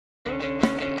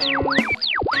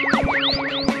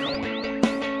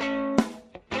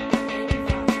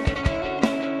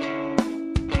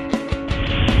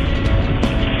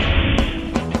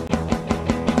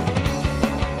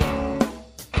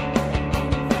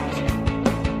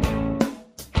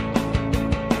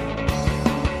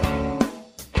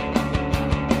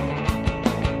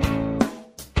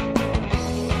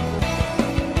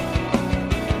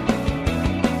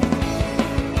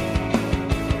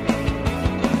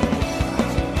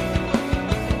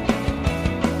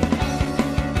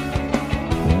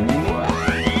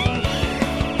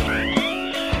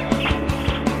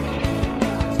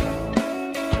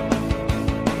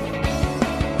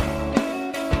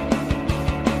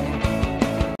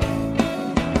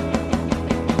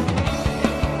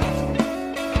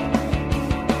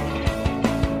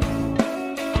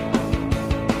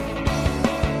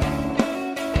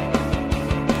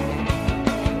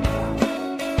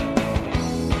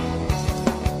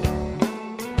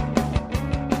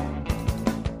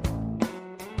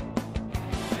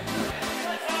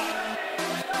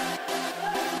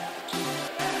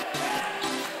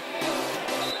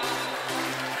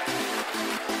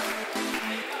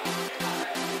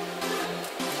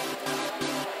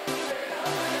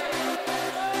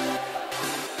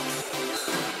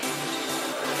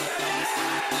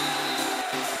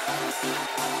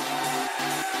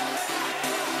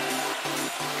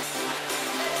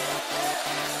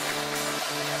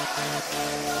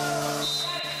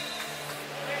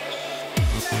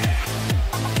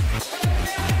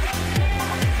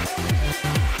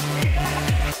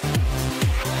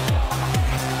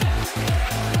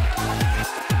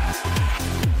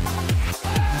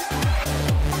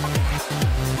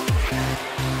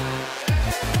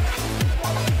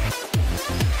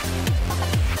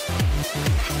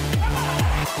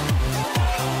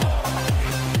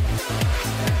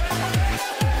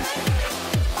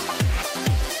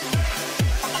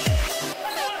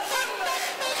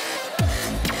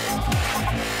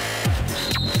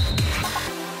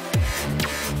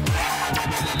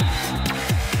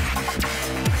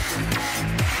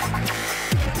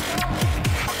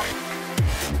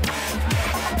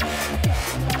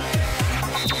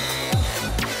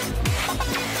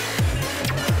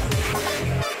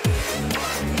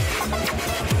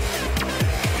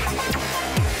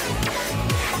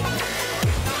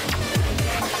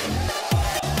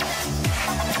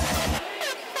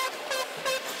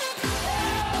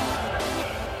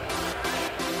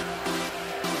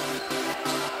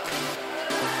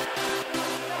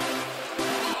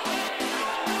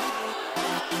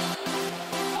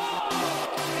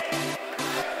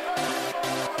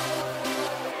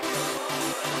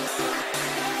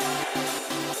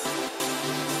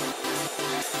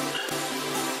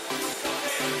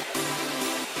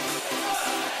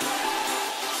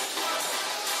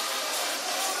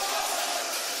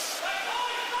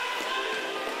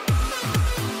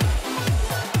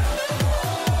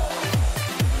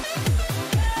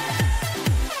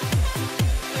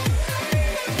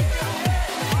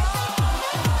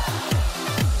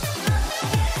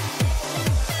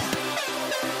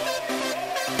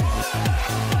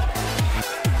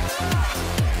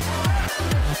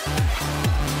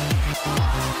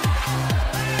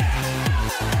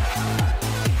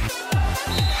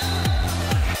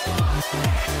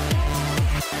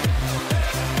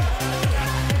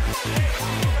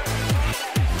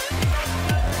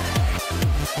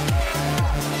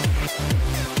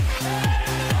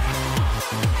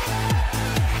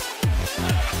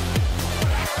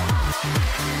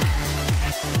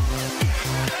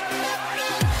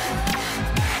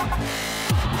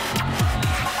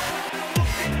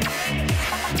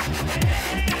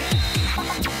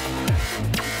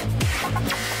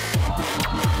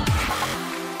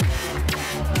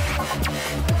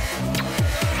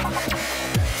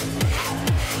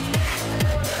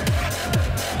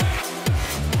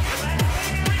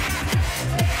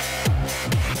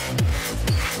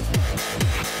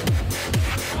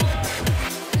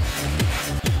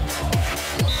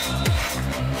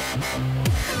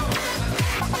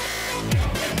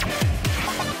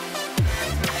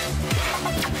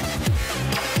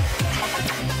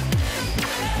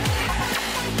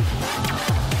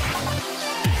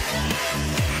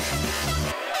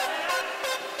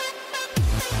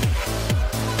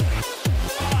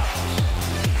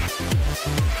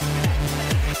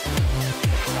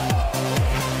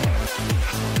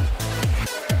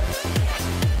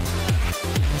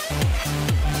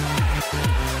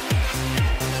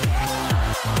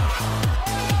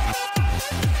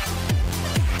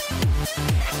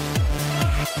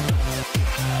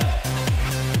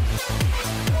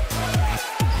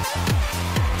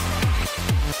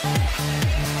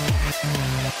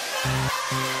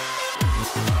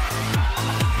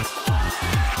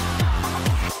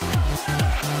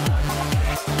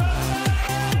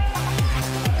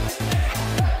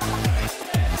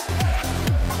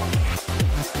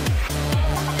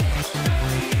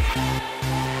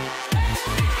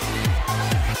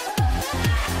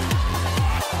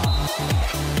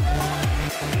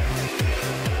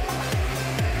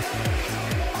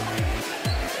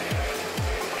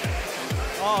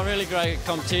Oh, really great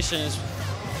competition. It's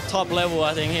top level,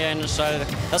 I think, here in Australia.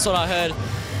 That's what I heard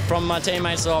from my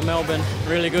teammates at Melbourne.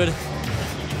 Really good.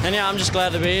 And yeah, I'm just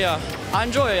glad to be here. I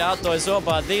enjoy outdoor as well,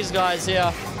 but these guys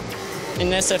here in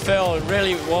SFL are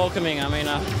really welcoming. I mean,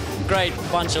 a great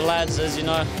bunch of lads, as you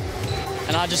know.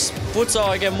 And futsal,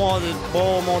 I get more of the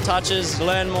ball, more touches,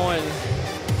 learn more, and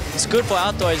it's good for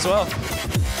outdoor as well.